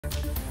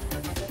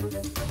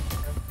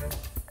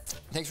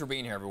Thanks for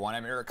being here, everyone.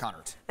 I'm Eric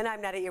Connert. And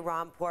I'm Nadia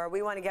Rampur.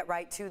 We want to get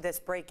right to this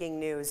breaking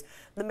news.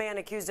 The man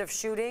accused of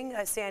shooting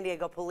a San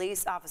Diego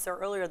police officer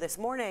earlier this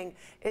morning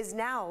is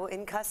now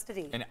in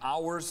custody. An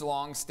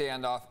hours-long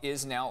standoff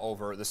is now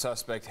over. The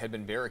suspect had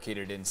been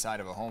barricaded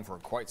inside of a home for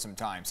quite some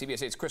time.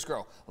 CBS 8's Chris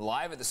Groh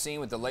live at the scene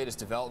with the latest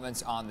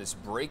developments on this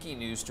breaking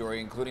news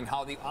story, including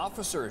how the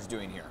officer is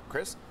doing here.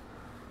 Chris?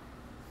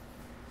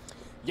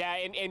 Yeah,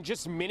 and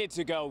just minutes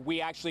ago, we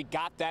actually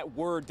got that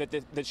word that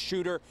the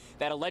shooter,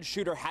 that alleged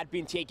shooter, had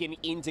been taken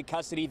into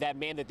custody. That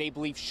man that they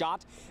believe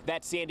shot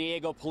that San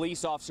Diego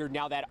police officer.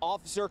 Now that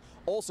officer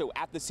also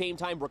at the same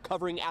time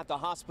recovering at the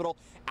hospital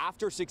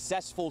after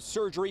successful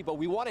surgery. But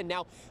we want to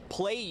now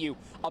play you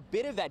a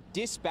bit of that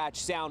dispatch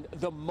sound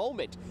the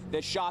moment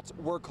the shots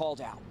were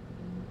called out.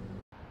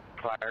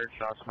 Fired,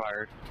 shots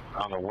fired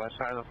on the west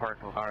side of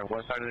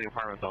the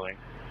apartment building.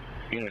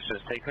 Unit says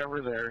take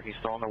cover there. He's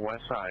still on the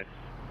west side.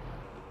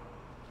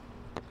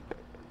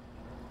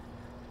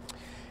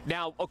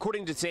 Now,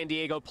 according to San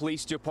Diego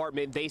Police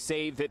Department, they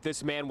say that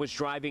this man was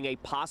driving a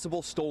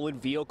possible stolen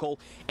vehicle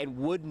and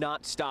would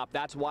not stop.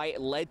 That's why it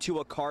led to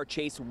a car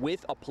chase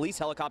with a police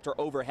helicopter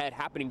overhead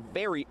happening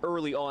very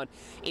early on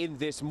in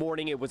this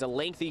morning. It was a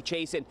lengthy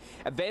chase, and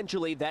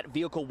eventually that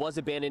vehicle was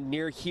abandoned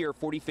near here,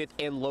 45th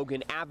and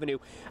Logan Avenue.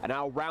 And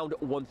now around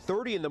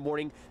 1:30 in the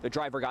morning, the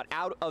driver got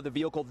out of the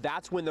vehicle.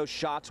 That's when those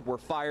shots were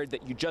fired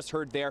that you just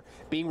heard there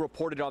being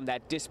reported on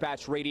that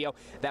dispatch radio.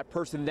 That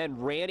person then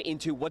ran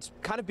into what's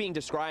kind of being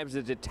described as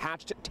a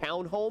detached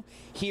townhome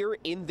here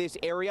in this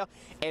area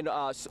and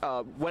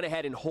went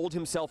ahead and holed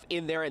himself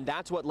in there, and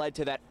that's what led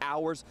to that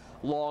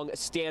hours-long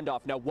standoff.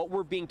 Now, what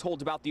we're being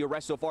told about the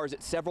arrest so far is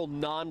that several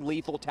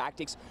non-lethal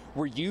tactics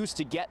were used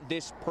to get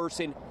this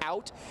person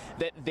out,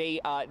 that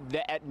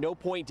at no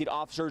point did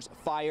officers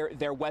fire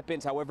their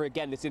weapons. However,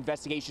 again, this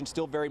investigation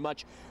still very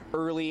much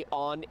early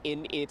on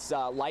in its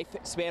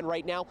lifespan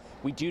right now.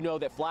 We do know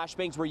that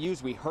flashbangs were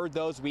used. We heard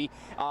those. We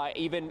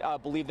even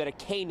believe that a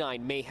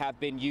canine may have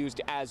been used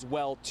as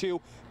well, too.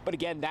 But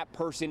again, that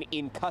person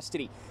in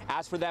custody.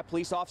 As for that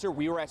police officer,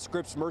 we were at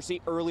Scripps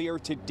Mercy earlier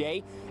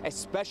today,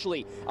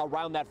 especially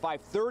around that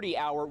 5:30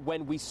 hour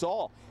when we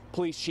saw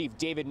Police Chief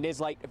David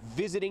Nislight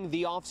visiting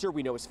the officer.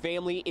 We know his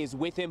family is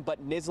with him,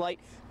 but Nislight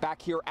back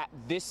here at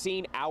this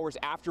scene hours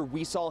after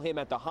we saw him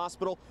at the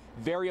hospital,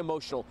 very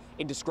emotional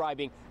in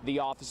describing the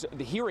officer,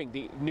 hearing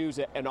the news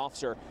that an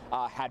officer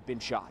had been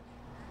shot.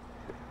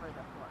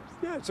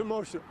 Yeah, it's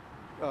emotional.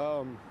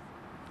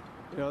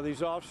 You know,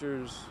 these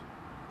officers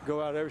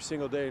go out every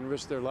single day and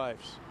risk their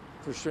lives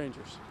for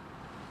strangers.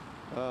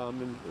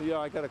 And yeah,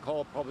 I got a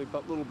call probably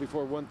about a little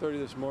before 1:30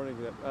 this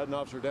morning that I had an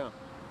officer down.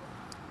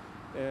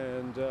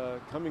 And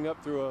coming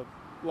up through a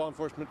law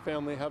enforcement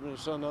family, having a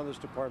son on this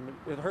department,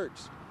 it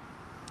hurts.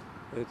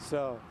 It's,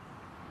 I'm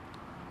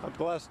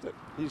blessed that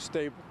he's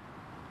stable.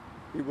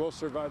 He will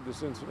survive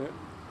this incident.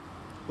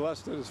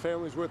 Blessed that his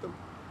family's with him,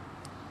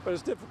 but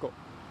it's difficult.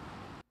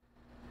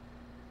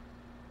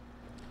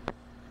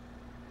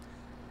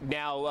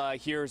 Now,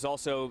 here's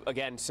also,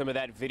 again, some of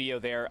that video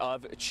there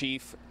of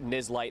Chief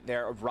Nislight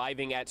there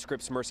arriving at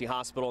Scripps Mercy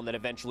Hospital and then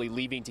eventually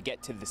leaving to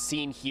get to the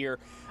scene here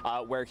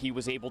where he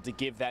was able to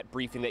give that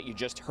briefing that you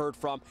just heard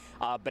from.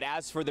 But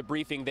as for the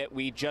briefing that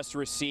we just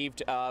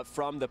received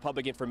from the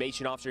public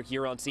information officer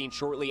here on scene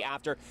shortly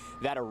after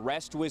that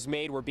arrest was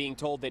made, we're being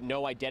told that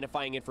no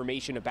identifying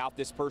information about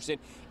this person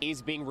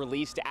is being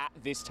released at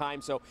this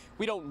time. So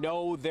we don't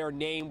know their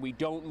name. We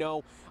don't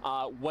know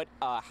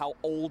how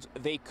old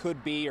they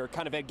could be, or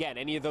kind of, again,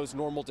 any of those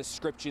normal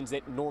descriptions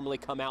that normally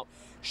come out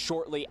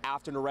shortly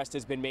after an arrest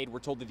has been made. We're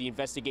told that the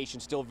investigation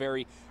is still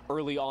very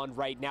early on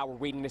right now. We're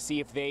waiting to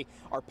see if they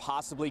are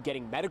possibly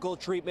getting medical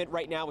treatment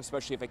right now,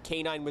 especially if a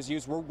canine was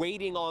used. We're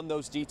waiting on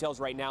those details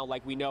right now,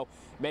 like we know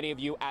many of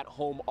you at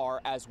home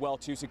are as well,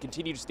 too. So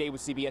continue to stay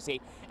with CBS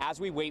 8 as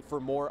we wait for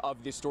more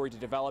of this story to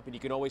develop, and you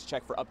can always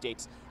check for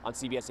updates on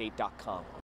CBS8.com.